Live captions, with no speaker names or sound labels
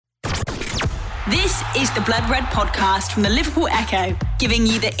This is the Blood Red podcast from the Liverpool Echo, giving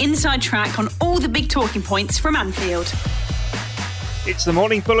you the inside track on all the big talking points from Anfield. It's the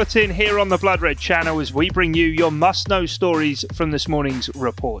morning bulletin here on the Blood Red channel as we bring you your must-know stories from this morning's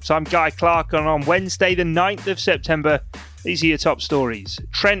reports. I'm Guy Clark, and on Wednesday the 9th of September, these are your top stories.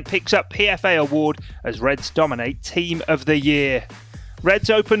 Trent picks up PFA award as Reds dominate Team of the Year.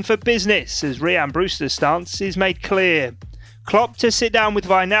 Reds open for business as Ryan Brewster's stance is made clear. Klopp to sit down with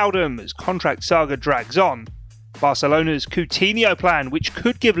Wijnaldum as contract saga drags on. Barcelona's Coutinho plan, which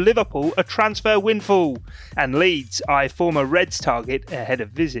could give Liverpool a transfer windfall. And Leeds eye former Reds target ahead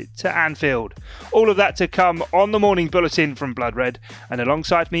of visit to Anfield. All of that to come on the morning bulletin from Blood Red. And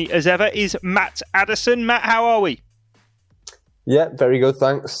alongside me, as ever, is Matt Addison. Matt, how are we? Yeah, very good,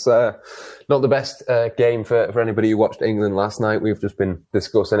 thanks. Not the best game for anybody who watched England last night. We've just been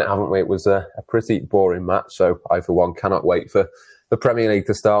discussing it, haven't we? It was a pretty boring match, so I, for one, cannot wait for the Premier League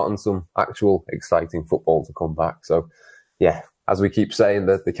to start and some actual exciting football to come back. So, yeah, as we keep saying,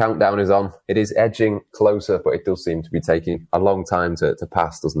 the countdown is on. It is edging closer, but it does seem to be taking a long time to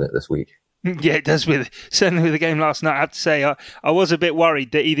pass, doesn't it, this week? Yeah, it does. Certainly with the game last night, I have to say I was a bit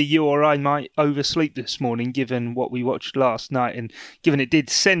worried that either you or I might oversleep this morning, given what we watched last night and given it did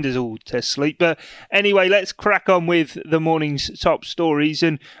send us all to sleep. But anyway, let's crack on with the morning's top stories.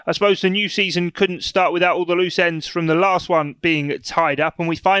 And I suppose the new season couldn't start without all the loose ends from the last one being tied up. And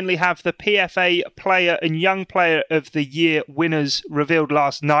we finally have the PFA Player and Young Player of the Year winners revealed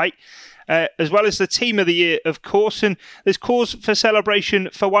last night. As well as the Team of the Year, of course. And there's cause for celebration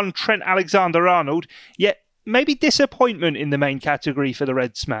for one Trent Alexander-Arnold, yet maybe disappointment in the main category for the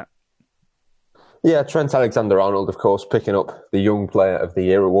Reds, Matt. Yeah, Trent Alexander-Arnold, of course, picking up the Young Player of the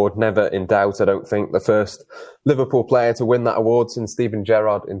Year award. Never in doubt, I don't think. The first Liverpool player to win that award since Steven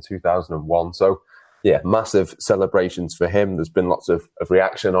Gerrard in 2001. So, yeah, massive celebrations for him. There's been lots of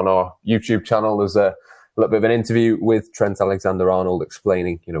reaction on our YouTube channel. There's a little bit of an interview with Trent Alexander-Arnold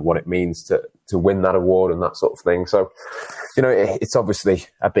explaining, what it means to win that award and that sort of thing. So, it's obviously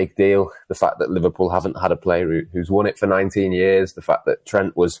a big deal. The fact that Liverpool haven't had a player who's won it for 19 years, the fact that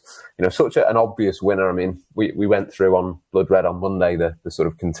Trent was, such an obvious winner. I mean, we went through on Blood Red on Monday the sort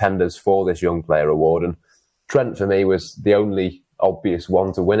of contenders for this Young Player award, and Trent for me was the only obvious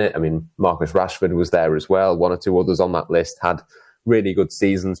one to win it. I mean, Marcus Rashford was there as well. One or two others on that list had really good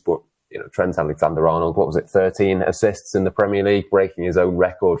seasons, but Trent Alexander-Arnold, 13 assists in the Premier League, breaking his own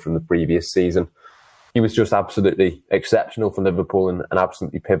record from the previous season. He was just absolutely exceptional for Liverpool and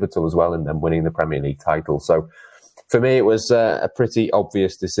absolutely pivotal as well in them winning the Premier League title. So for me, it was a pretty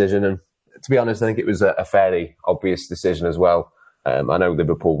obvious decision. And to be honest, I think it was a fairly obvious decision as well. I know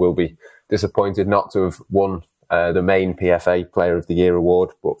Liverpool will be disappointed not to have won the main PFA Player of the Year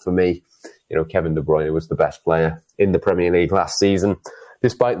award. But for me, Kevin De Bruyne was the best player in the Premier League last season,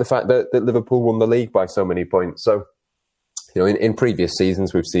 despite the fact that Liverpool won the league by so many points. So, in previous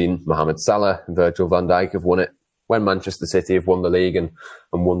seasons, we've seen Mohamed Salah and Virgil van Dijk have won it when Manchester City have won the league and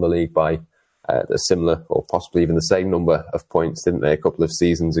won the league by a similar or possibly even the same number of points, didn't they, a couple of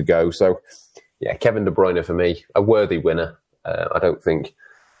seasons ago? So, yeah, Kevin De Bruyne, for me, a worthy winner. I don't think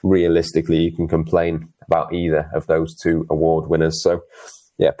realistically you can complain about either of those two award winners. So,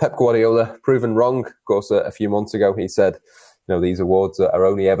 yeah, Pep Guardiola, proven wrong. Of course, a few months ago, he said, these awards are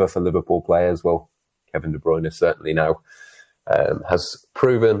only ever for Liverpool players. Well, Kevin De Bruyne certainly now has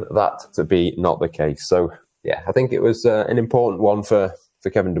proven that to be not the case. So, yeah, I think it was an important one for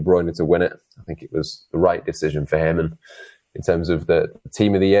Kevin De Bruyne to win it. I think it was the right decision for him. And in terms of the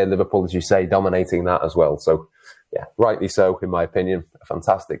Team of the Year, Liverpool, as you say, dominating that as well. So, yeah, rightly so, in my opinion. A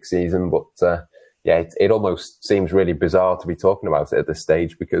fantastic season. But, it almost seems really bizarre to be talking about it at this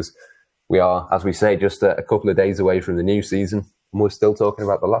stage because we are, as we say, just a couple of days away from the new season, and we're still talking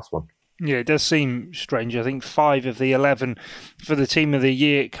about the last one. Yeah, it does seem strange. I think 5 of the 11 for the Team of the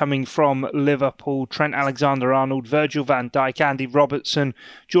Year coming from Liverpool: Trent Alexander-Arnold, Virgil van Dijk, Andy Robertson,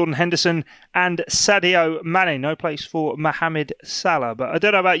 Jordan Henderson and Sadio Mane. No place for Mohamed Salah. But I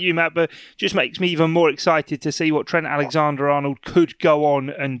don't know about you, Matt, but it just makes me even more excited to see what Trent Alexander-Arnold could go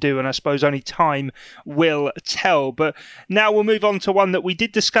on and do. And I suppose only time will tell. But now we'll move on to one that we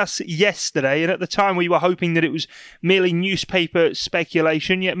did discuss yesterday. And at the time we were hoping that it was merely newspaper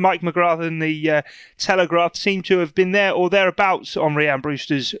speculation. Yet Mike McGrath and the Telegraph seem to have been there or thereabouts on Ryan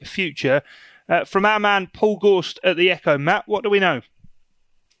Brewster's future. From our man Paul Gorst at the Echo. Matt, what do we know?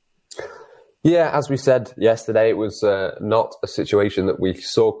 Yeah, as we said yesterday, it was not a situation that we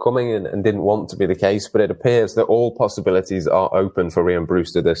saw coming and didn't want to be the case, but it appears that all possibilities are open for Ryan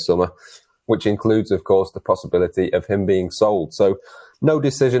Brewster this summer. which includes, of course, the possibility of him being sold. So no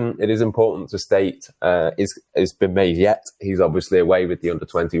decision, it is important to state, is been made yet. He's obviously away with the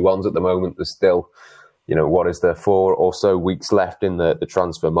under-21s at the moment. There's still, 4 or so weeks left in the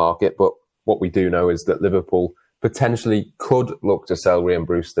transfer market. But what we do know is that Liverpool potentially could look to sell Ryan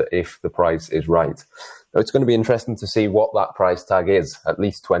Brewster if the price is right. Now, it's going to be interesting to see what that price tag is. At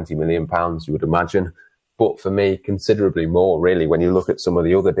least £20 million, you would imagine. But for me, considerably more, really, when you look at some of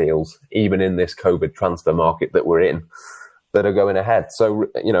the other deals, even in this COVID transfer market that we're in, that are going ahead. So,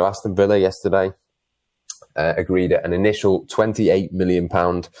 Aston Villa yesterday agreed at an initial £28 million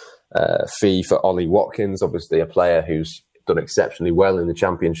fee for Ollie Watkins, obviously a player who's done exceptionally well in the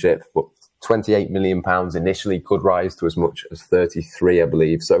Championship, but £28 million initially could rise to as much as 33, I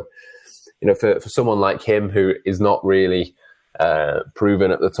believe. So, for someone like him who is not really proven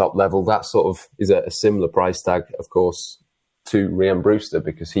at the top level, that sort of is a similar price tag, of course, to Ryan Brewster,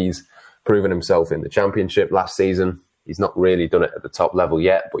 because he's proven himself in the Championship last season. He's not really done it at the top level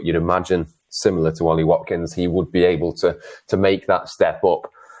yet, but you'd imagine, similar to Ollie Watkins, he would be able to make that step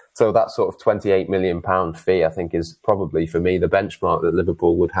up. So that sort of £28 million fee, I think, is probably, for me, the benchmark that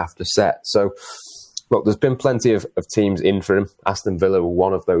Liverpool would have to set. So, look, there's been plenty of teams in for him. Aston Villa were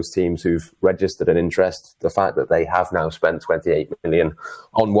one of those teams who've registered an interest. The fact that they have now spent £28 million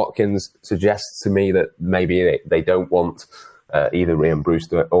on Watkins suggests to me that maybe they don't want either Ryan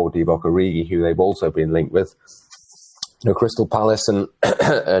Brewster or Divock Origi, who they've also been linked with. Crystal Palace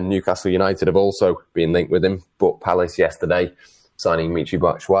and Newcastle United have also been linked with him, but Palace yesterday signing Michy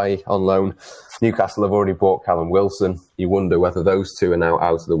Batshuayi on loan. Newcastle have already bought Callum Wilson. You wonder whether those two are now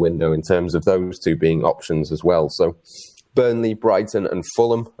out of the window in terms of those two being options as well. So Burnley, Brighton and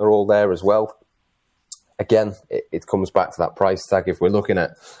Fulham are all there as well. Again, it comes back to that price tag. If we're looking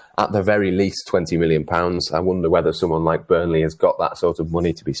at the very least £20 million, I wonder whether someone like Burnley has got that sort of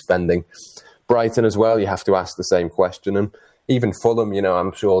money to be spending. Brighton as well, you have to ask the same question. And even Fulham,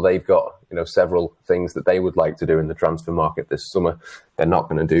 I'm sure they've got, several things that they would like to do in the transfer market this summer. They're not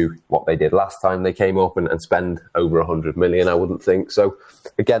going to do what they did last time they came up and spend over 100 million, I wouldn't think. So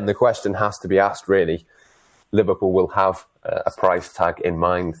again, the question has to be asked, really. Liverpool will have a price tag in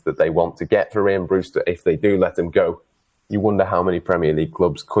mind that they want to get for Ryan Brewster if they do let him go. You wonder how many Premier League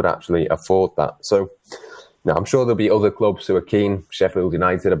clubs could actually afford that. So now, I'm sure there'll be other clubs who are keen. Sheffield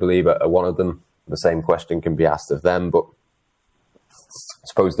United, I believe, are one of them. The same question can be asked of them. But I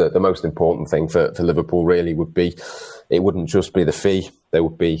suppose the most important thing for Liverpool really would be, it wouldn't just be the fee. There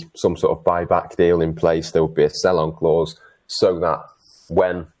would be some sort of buyback deal in place. There would be a sell-on clause so that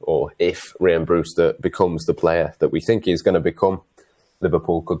when or if Ryan Brewster becomes the player that we think he's going to become,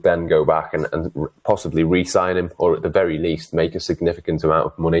 Liverpool could then go back and possibly re-sign him, or at the very least make a significant amount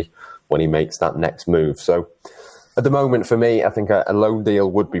of money when he makes that next move. So at the moment, for me, I think a loan deal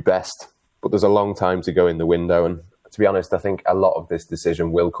would be best, but there's a long time to go in the window. And to be honest, I think a lot of this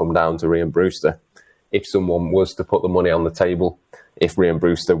decision will come down to Ryan Brewster. If someone was to put the money on the table, if Ryan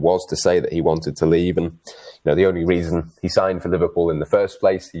Brewster was to say that he wanted to leave, and the only reason he signed for Liverpool in the first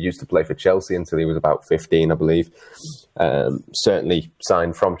place, he used to play for Chelsea until he was about 15, I believe. Certainly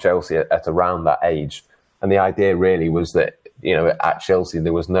signed from Chelsea at around that age. And the idea really was that, at Chelsea,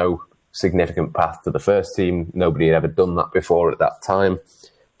 there was no significant path to the first team. Nobody had ever done that before at that time.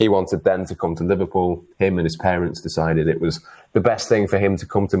 He wanted then to come to Liverpool. Him and his parents decided it was the best thing for him to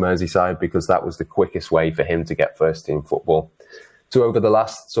come to Merseyside because that was the quickest way for him to get first team football. So over the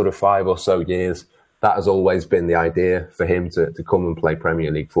last sort of 5 or so years, that has always been the idea for him to come and play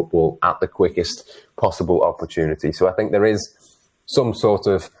Premier League football at the quickest possible opportunity. So I think there is some sort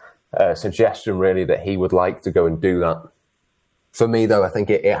of suggestion really that he would like to go and do that. For me, though, I think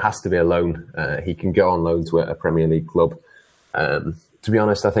it has to be a loan. He can go on loan to a Premier League club. To be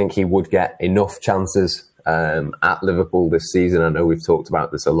honest, I think he would get enough chances at Liverpool this season. I know we've talked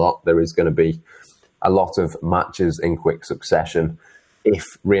about this a lot. There is going to be a lot of matches in quick succession.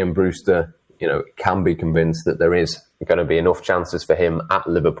 If Ryan Brewster, can be convinced that there is going to be enough chances for him at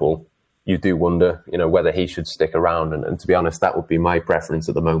Liverpool, you do wonder, whether he should stick around. And to be honest, that would be my preference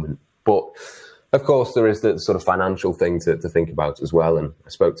at the moment. But of course, there is the sort of financial thing to think about as well. And I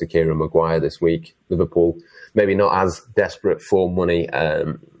spoke to Kieran Maguire this week. Liverpool, maybe not as desperate for money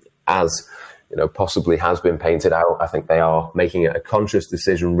as possibly has been painted out. I think they are making it a conscious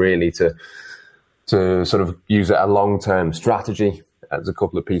decision really to sort of use a long-term strategy. There's a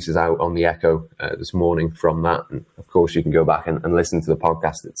couple of pieces out on the Echo this morning from that. And of course, you can go back and listen to the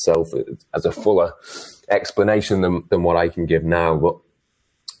podcast itself as a fuller explanation than what I can give now. But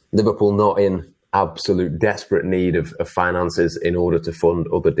Liverpool not in absolute desperate need of finances in order to fund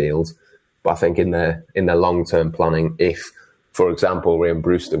other deals. But I think in their long-term planning, if for example, Ryan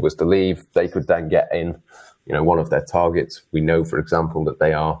Brewster was to leave, they could then get in, one of their targets. We know, for example, that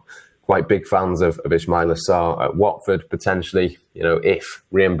they are quite big fans of Ismaila Sarr at Watford, potentially. If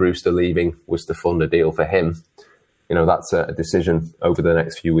Ryan Brewster leaving was to fund a deal for him, that's a decision over the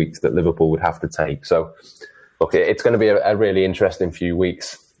next few weeks that Liverpool would have to take. So, look, it's going to be a really interesting few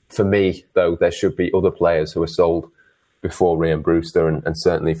weeks. For me, though, there should be other players who are sold before Ryan Brewster, and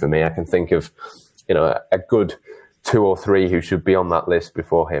certainly for me, I can think of, a good 2 or 3 who should be on that list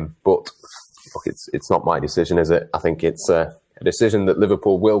before him. But look, it's not my decision, is it? I think it's a decision that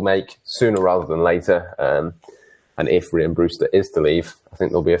Liverpool will make sooner rather than later. And if Ryan Brewster is to leave, I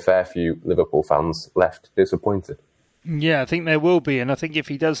think there'll be a fair few Liverpool fans left disappointed. Yeah, I think there will be. And I think if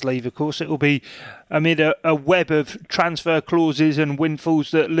he does leave, of course, it will be amid a web of transfer clauses and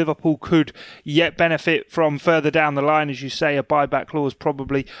windfalls that Liverpool could yet benefit from further down the line. As you say, a buyback clause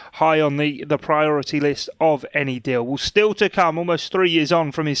probably high on the priority list of any deal. Well, still to come, almost 3 years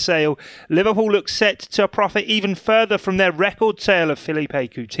on from his sale, Liverpool look set to profit even further from their record sale of Philippe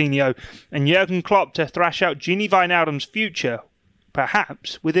Coutinho, and Jurgen Klopp to thrash out Gini Wijnaldum's future,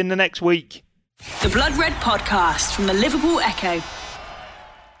 perhaps within the next week. The Blood Red Podcast from the Liverpool Echo. Well,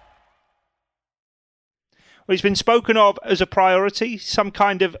 he's been spoken of as a priority, some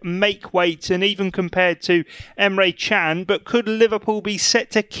kind of make weight, and even compared to Emre Can. But could Liverpool be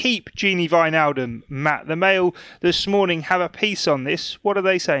set to keep Gini Wijnaldum? Matt, the Mail this morning have a piece on this. What are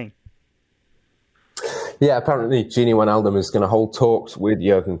they saying? Yeah, apparently Gini Wijnaldum is going to hold talks with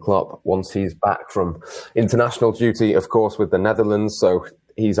Jurgen Klopp once he's back from international duty, of course, with the Netherlands. So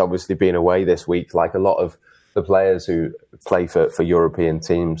he's obviously been away this week, like a lot of the players who play for European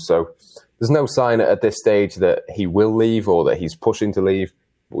teams. So there's no sign at this stage that he will leave or that he's pushing to leave.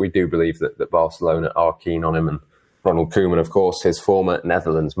 But we do believe that Barcelona are keen on him. And Ronald Koeman, of course, his former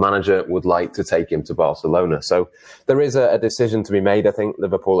Netherlands manager, would like to take him to Barcelona. So there is a decision to be made. I think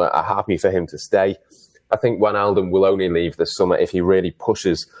Liverpool are happy for him to stay. I think Wijnaldum will only leave this summer if he really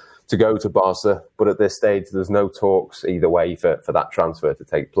pushes to go to Barca, but at this stage there's no talks either way for that transfer to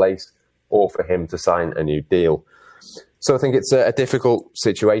take place or for him to sign a new deal. So I think it's a difficult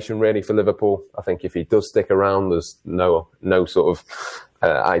situation really for Liverpool. I think if he does stick around, there's no sort of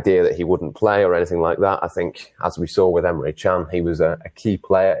idea that he wouldn't play or anything like that. I think, as we saw with Emre Can, he was a key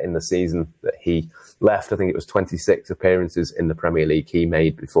player in the season that he left. I think it was 26 appearances in the Premier League he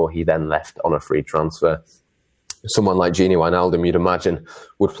made before he then left on a free transfer. Someone like Gini Wijnaldum, you'd imagine,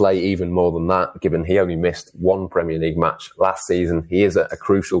 would play even more than that, given he only missed 1 Premier League match last season. He is a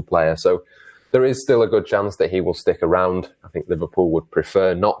crucial player, so there is still a good chance that he will stick around. I think Liverpool would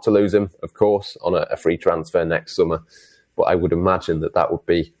prefer not to lose him, of course, on a free transfer next summer, but I would imagine that would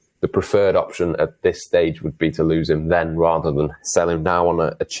be the preferred option at this stage, would be to lose him then rather than sell him now on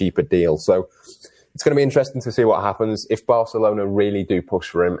a cheaper deal. So it's going to be interesting to see what happens. If Barcelona really do push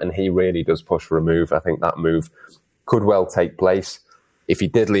for him and he really does push for a move, I think that move could well take place. If he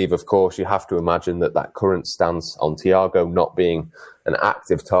did leave, of course, you have to imagine that current stance on Thiago not being an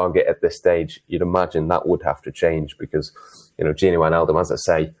active target at this stage, you'd imagine that would have to change because, Gini Wijnaldum, as I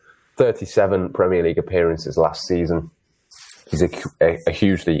say, 37 Premier League appearances last season. He's a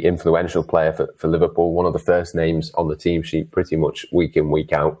hugely influential player for Liverpool, one of the first names on the team sheet pretty much week in,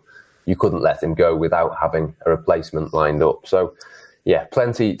 week out. You couldn't let him go without having a replacement lined up. So, yeah,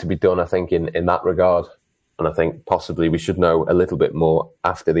 plenty to be done, I think, in that regard. And I think possibly we should know a little bit more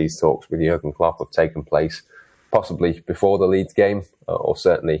after these talks with Jurgen Klopp have taken place, possibly before the Leeds game or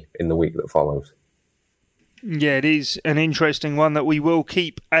certainly in the week that follows. Yeah, it is an interesting one that we will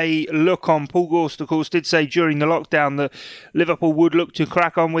keep a look on. Paul Gorst, of course, did say during the lockdown that Liverpool would look to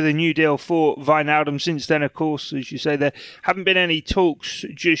crack on with a new deal for Wijnaldum. Since then, of course, as you say, there haven't been any talks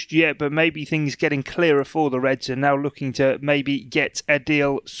just yet, but maybe things getting clearer for the Reds and now looking to maybe get a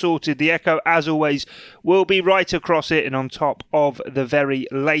deal sorted. The Echo, as always, will be right across it and on top of the very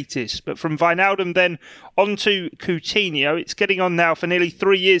latest. But from Wijnaldum then on to Coutinho. It's getting on now for nearly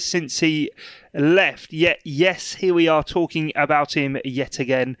 3 years since he left, yet yes, here we are talking about him yet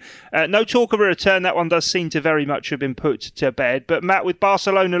again. No talk of a return. That one does seem to very much have been put to bed. But Matt, with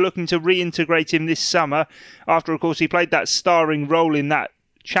Barcelona looking to reintegrate him this summer, after of course he played that starring role in that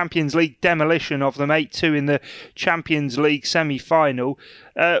Champions League demolition of them 8-2 in the Champions League semi-final,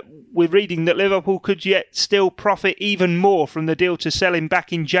 we're reading that Liverpool could yet still profit even more from the deal to sell him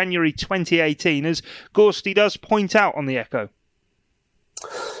back in January 2018, as Gorsty does point out on the Echo.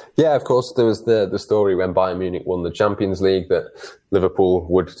 Yeah, of course, there was the story when Bayern Munich won the Champions League that Liverpool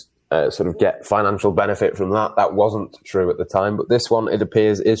would sort of get financial benefit from that. That wasn't true at the time, but this one, it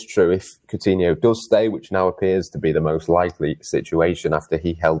appears, is true if Coutinho does stay, which now appears to be the most likely situation after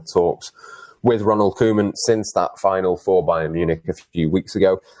he held talks with Ronald Koeman since that final for Bayern Munich a few weeks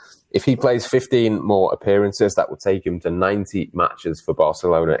ago. If he plays 15 more appearances, that would take him to 90 matches for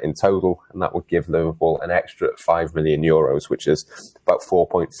Barcelona in total, and that would give Liverpool an extra €5 million, which is about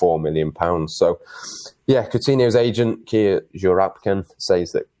 £4.4 million. So, yeah, Coutinho's agent, Kia Joorabken,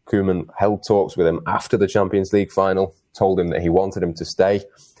 says that Koeman held talks with him after the Champions League final, told him that he wanted him to stay.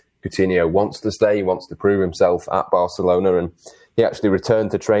 Coutinho wants to stay, he wants to prove himself at Barcelona, and he actually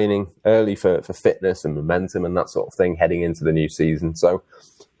returned to training early for fitness and momentum and that sort of thing heading into the new season. So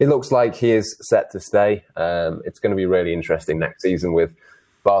it looks like he is set to stay. It's going to be really interesting next season with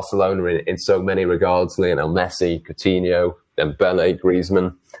Barcelona in so many regards. Lionel Messi, Coutinho, Dembele,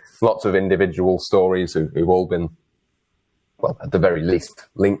 Griezmann, lots of individual stories who've all been, well, at the very least,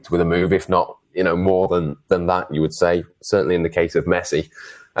 linked with a move, if not, more than that, you would say, certainly in the case of Messi.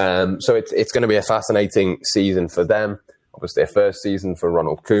 So it's going to be a fascinating season for them. Obviously, a first season for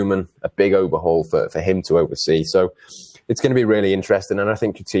Ronald Koeman, a big overhaul for him to oversee. So it's going to be really interesting. And I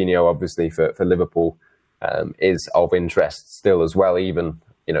think Coutinho, obviously, for Liverpool, is of interest still as well, even,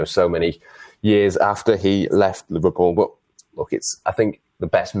 so many years after he left Liverpool. But look, I think the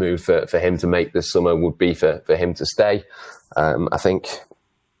best move for him to make this summer would be for him to stay. I think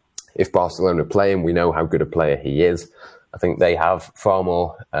if Barcelona play him, we know how good a player he is. I think they have far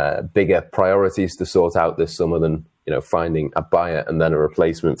more bigger priorities to sort out this summer than finding a buyer and then a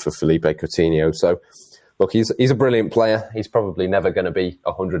replacement for Felipe Coutinho. So, look, he's a brilliant player. He's probably never going to be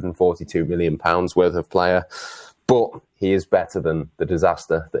 £142 million worth of player, but he is better than the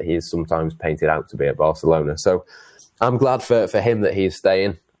disaster that he is sometimes painted out to be at Barcelona. So I'm glad for him that he's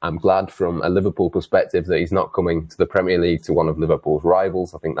staying. I'm glad from a Liverpool perspective that he's not coming to the Premier League to one of Liverpool's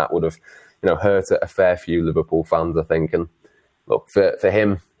rivals. I think that would have hurt a fair few Liverpool fans, I think. And look, for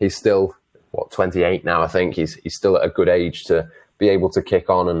him, he's still 28 now, I think. He's still at a good age to be able to kick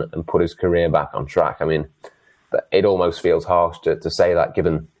on and put his career back on track. I mean, it almost feels harsh to say that,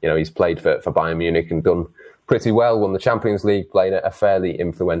 given, he's played for Bayern Munich and done pretty well, won the Champions League, played a fairly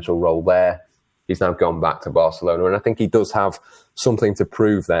influential role there. He's now gone back to Barcelona, and I think he does have something to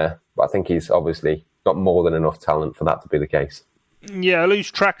prove there. But I think he's obviously got more than enough talent for that to be the case. Yeah, I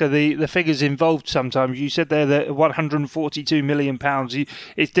lose track of the figures involved sometimes. You said there that £142 million.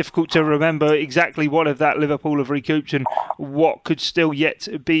 It's difficult to remember exactly what of that Liverpool have recouped and what could still yet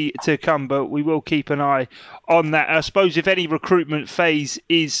be to come, but we will keep an eye on that. I suppose if any recruitment phase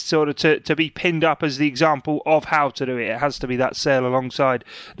is sort of to be pinned up as the example of how to do it, it has to be that sale alongside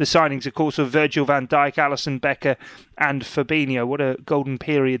the signings, of course, of Virgil van Dijk, Alisson Becker and Fabinho. What a golden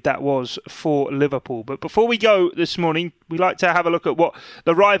period that was for Liverpool. But before we go this morning, we like to have a look at what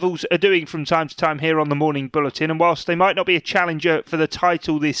the rivals are doing from time to time here on the Morning Bulletin. And whilst they might not be a challenger for the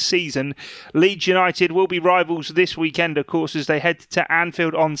title this season, Leeds United will be rivals this weekend, of course, as they head to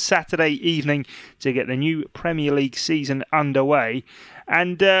Anfield on Saturday evening to get the new Premier League season underway.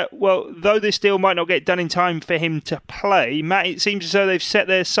 And, though this deal might not get done in time for him to play, Matt, it seems as though they've set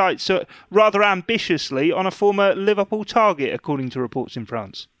their sights rather ambitiously on a former Liverpool target, according to reports in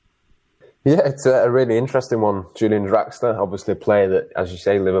France. Yeah, it's a really interesting one. Julian Draxler, obviously a player that, as you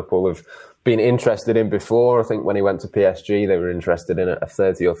say, Liverpool have been interested in before. I think when he went to PSG, they were interested in a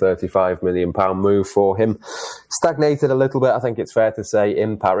 30 or £35 million move for him. Stagnated a little bit, I think it's fair to say,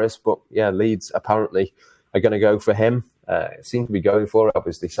 in Paris. But yeah, Leeds apparently are going to go for him. Seem to be going for it.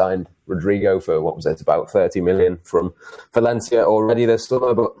 Obviously signed Rodrigo for, about 30 million from Valencia already this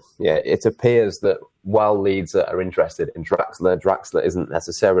summer. But yeah, it appears that while Leeds are interested in Draxler isn't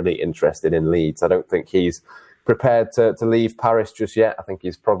necessarily interested in Leeds. I don't think he's prepared to leave Paris just yet. I think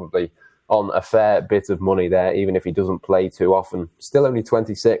he's probably on a fair bit of money there, even if he doesn't play too often. Still only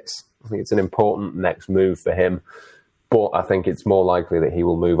 26. I think it's an important next move for him. But I think it's more likely that he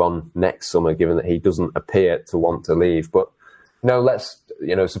will move on next summer, given that he doesn't appear to want to leave. But let's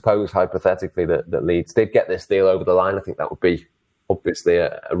suppose hypothetically that Leeds did get this deal over the line. I think that would be obviously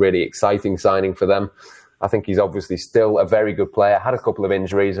a really exciting signing for them. I think he's obviously still a very good player. Had a couple of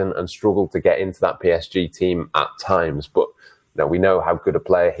injuries and struggled to get into that PSG team at times. But we know how good a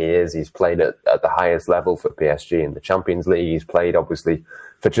player he is. He's played at the highest level for PSG in the Champions League. He's played obviously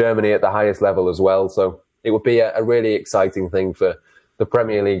for Germany at the highest level as well. So it would be a really exciting thing for the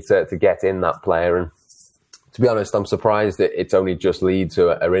Premier League to get in that player. And to be honest, I'm surprised that it's only just Leeds who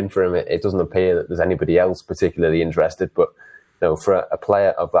are in for him. It doesn't appear that there's anybody else particularly interested. But for a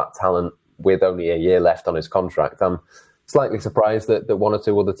player of that talent with only a year left on his contract, I'm slightly surprised that one or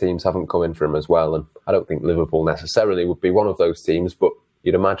two other teams haven't come in for him as well. And I don't think Liverpool necessarily would be one of those teams, but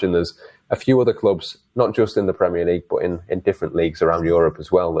you'd imagine there's a few other clubs, not just in the Premier League, but in different leagues around Europe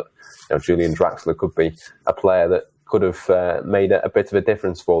as well, that Julian Draxler could be a player that could have made a bit of a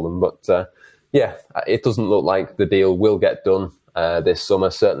difference for them. But it doesn't look like the deal will get done this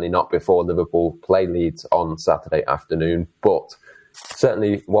summer, certainly not before Liverpool play Leeds on Saturday afternoon. But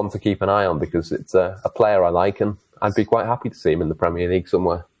certainly one to keep an eye on, because it's a player I like, and I'd be quite happy to see him in the Premier League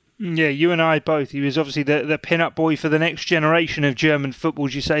somewhere. Yeah, you and I both. He was obviously the pin-up boy for the next generation of German football.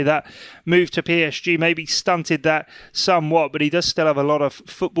 As you say, that move to PSG maybe stunted that somewhat, but he does still have a lot of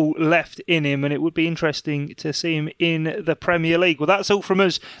football left in him, and it would be interesting to see him in the Premier League. Well, that's all from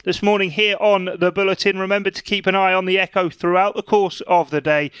us this morning here on The Bulletin. Remember to keep an eye on the Echo throughout the course of the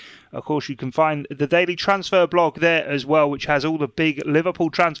day. Of course, you can find the daily transfer blog there as well, which has all the big Liverpool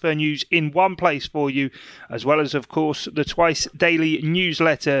transfer news in one place for you, as well as, of course, the twice daily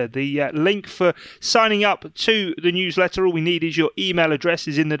newsletter. The link for signing up to the newsletter, all we need is your email address,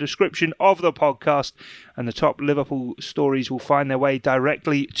 is in the description of the podcast, and the top Liverpool stories will find their way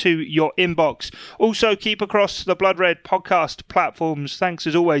directly to your inbox. Also, keep across the Blood Red podcast platforms. Thanks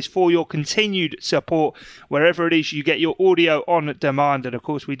as always for your continued support wherever it is you get your audio on demand. And of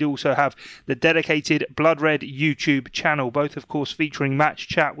course, we do also have the dedicated Blood Red YouTube channel, both of course featuring Match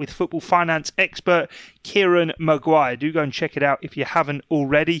Chat with football finance expert Kieran Maguire. Do go and check it out if you haven't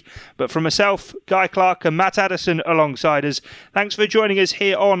already. But from myself, Guy Clark, and Matt Addison alongside us, thanks for joining us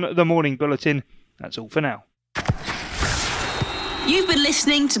here on the Morning Bulletin. That's all for now. You've been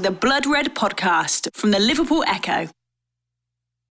listening to the Blood Red podcast from the Liverpool Echo.